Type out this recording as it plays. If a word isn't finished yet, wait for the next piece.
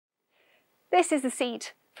This is the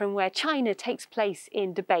seat from where China takes place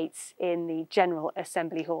in debates in the General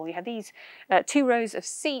Assembly Hall. You have these 2 rows of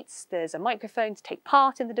seats, there's a microphone to take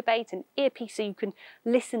part in the debate, an earpiece so you can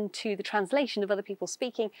listen to the translation of other people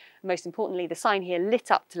speaking, and most importantly the sign here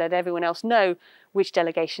lit up to let everyone else know which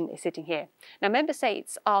delegation is sitting here. Now member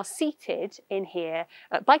states are seated in here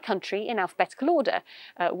by country in alphabetical order.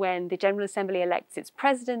 When the General Assembly elects its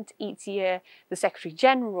president each year, the Secretary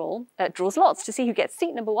General draws lots to see who gets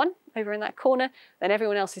seat number 1 over in that corner, then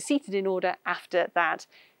everyone else is seated in order after that.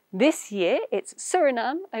 This year it's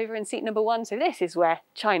Suriname over in seat number 1, so this is where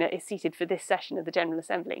China is seated for this session of the General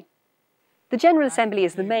Assembly. The General Assembly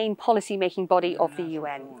is the main policy-making body of the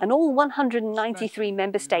UN, and all 193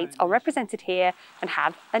 member states are represented here and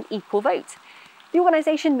have an equal vote. The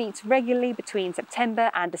organisation meets regularly between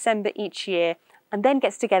September and December each year, and then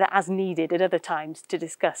gets together as needed at other times to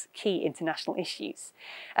discuss key international issues.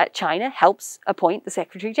 China helps appoint the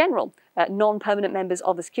Secretary General, non-permanent members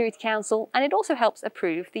of the Security Council, and it also helps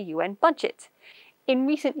approve the UN budget. In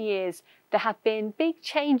recent years, there have been big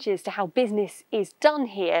changes to how business is done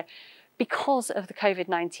here because of the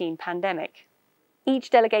COVID-19 pandemic. Each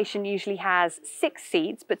delegation usually has 6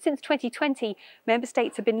 seats, but since 2020, member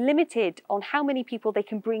states have been limited on how many people they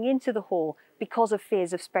can bring into the hall because of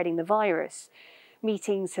fears of spreading the virus.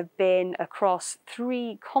 Meetings have been across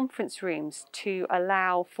 3 conference rooms to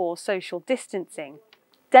allow for social distancing.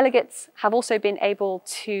 Delegates have also been able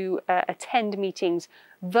to attend meetings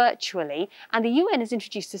virtually, and the UN has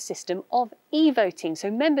introduced a system of e-voting,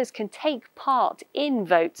 so members can take part in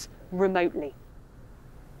votes remotely.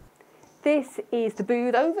 This is the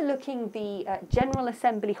booth overlooking the General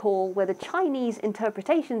Assembly Hall, where the Chinese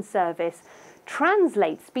Interpretation Service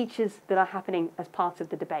translates speeches that are happening as part of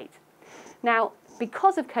the debate. Now,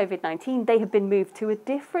 because of COVID-19, they have been moved to a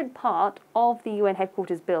different part of the UN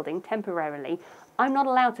headquarters building temporarily. I'm not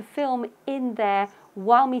allowed to film in there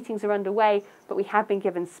while meetings are underway, but we have been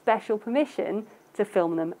given special permission to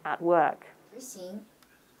film them at work.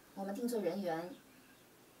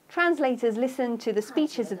 Translators listen to the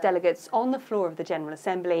speeches of delegates on the floor of the General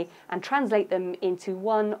Assembly and translate them into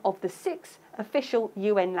one of the 6 official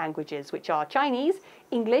UN languages, which are Chinese,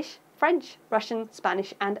 English, French, Russian,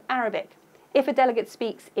 Spanish and Arabic. If a delegate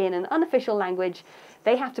speaks in an unofficial language,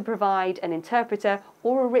 they have to provide an interpreter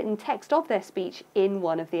or a written text of their speech in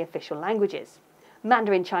one of the official languages.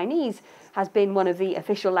 Mandarin Chinese has been one of the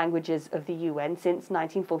official languages of the UN since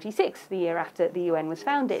 1946, the year after the UN was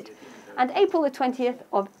founded. And April the 20th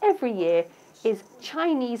of every year is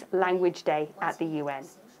Chinese Language Day at the UN.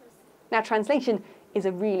 Now, translation is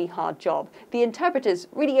a really hard job. The interpreters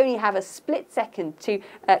really only have a split second to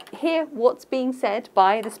hear what's being said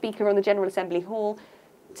by the speaker on the General Assembly Hall,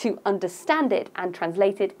 to understand it and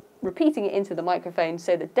translate it, repeating it into the microphone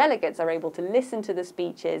so that delegates are able to listen to the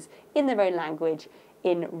speeches in their own language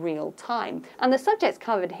in real time. And the subjects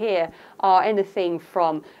covered here are anything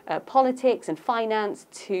from politics and finance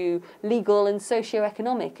to legal and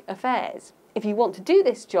socio-economic affairs. If you want to do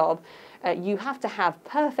this job, you have to have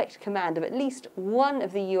perfect command of at least one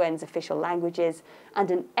of the UN's official languages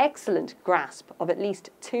and an excellent grasp of at least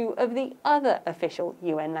 2 of the other official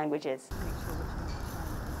UN languages.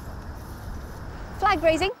 Flag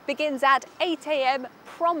raising begins at 8 AM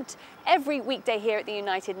prompt every weekday here at the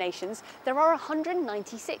United Nations. There are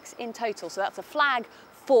 196 in total, so that's a flag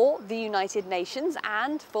for the United Nations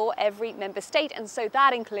and for every member state, and so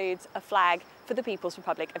that includes a flag for the People's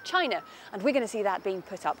Republic of China, and we're going to see that being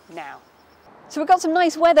put up now. So we've got some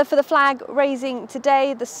nice weather for the flag raising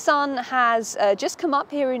today. The sun has just come up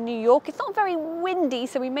here in New York. It's not very windy,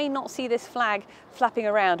 so we may not see this flag flapping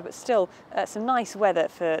around, but still some nice weather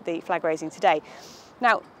for the flag raising today.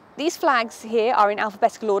 Now, these flags here are in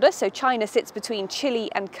alphabetical order, so China sits between Chile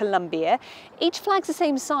and Colombia. Each flag's the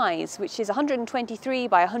same size, which is 123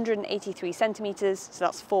 by 183 centimetres, so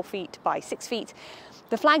that's 4 feet by 6 feet.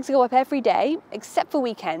 The flags go up every day, except for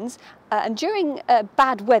weekends, and during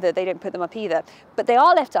bad weather they don't put them up either, but they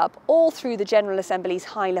are left up all through the General Assembly's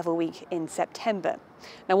high-level week in September.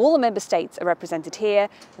 Now all the member states are represented here,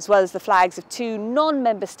 as well as the flags of 2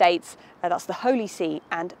 non-member states, that's the Holy See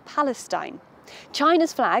and Palestine.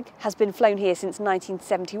 China's flag has been flown here since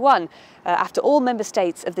 1971, after all member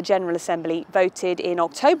states of the General Assembly voted in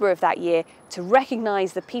October of that year to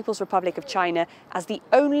recognise the People's Republic of China as the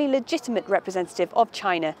only legitimate representative of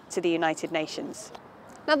China to the United Nations.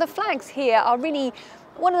 Now the flags here are really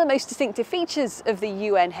One of the most distinctive features of the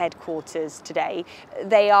UN headquarters today,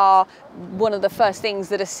 they are one of the first things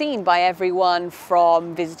that are seen by everyone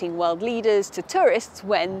from visiting world leaders to tourists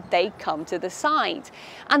when they come to the site.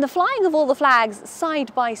 And the flying of all the flags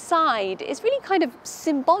side by side is really kind of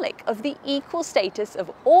symbolic of the equal status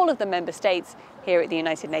of all of the member states here at the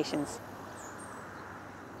United Nations.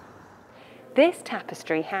 This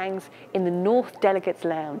tapestry hangs in the North Delegates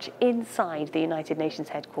Lounge inside the United Nations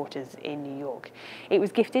headquarters in New York. It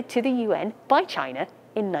was gifted to the UN by China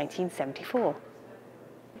in 1974.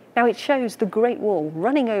 Now it shows the Great Wall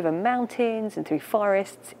running over mountains and through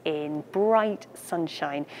forests in bright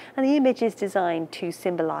sunshine, and the image is designed to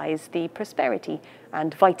symbolise the prosperity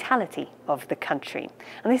and vitality of the country.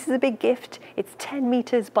 And this is a big gift. It's 10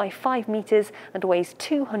 metres by 5 metres and weighs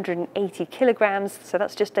 280 kilograms, so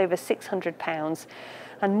that's just over 600 pounds,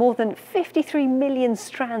 and more than 53 million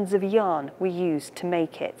strands of yarn were used to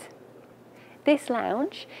make it. This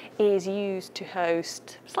lounge is used to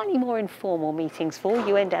host slightly more informal meetings for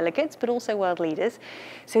UN delegates, but also world leaders.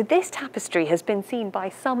 So this tapestry has been seen by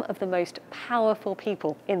some of the most powerful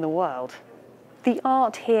people in the world. The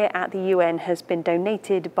art here at the UN has been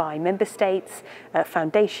donated by member states,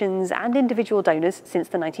 foundations and individual donors since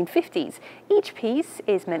the 1950s. Each piece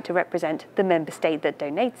is meant to represent the member state that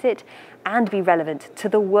donates it and be relevant to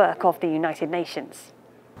the work of the United Nations.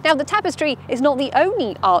 Now, the tapestry is not the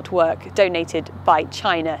only artwork donated by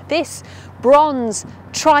China. This bronze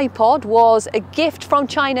tripod was a gift from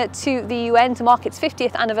China to the UN to mark its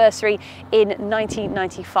 50th anniversary in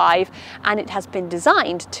 1995, and it has been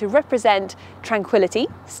designed to represent tranquility,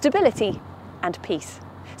 stability and peace.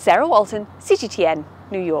 Sarah Walton, CGTN,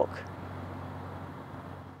 New York.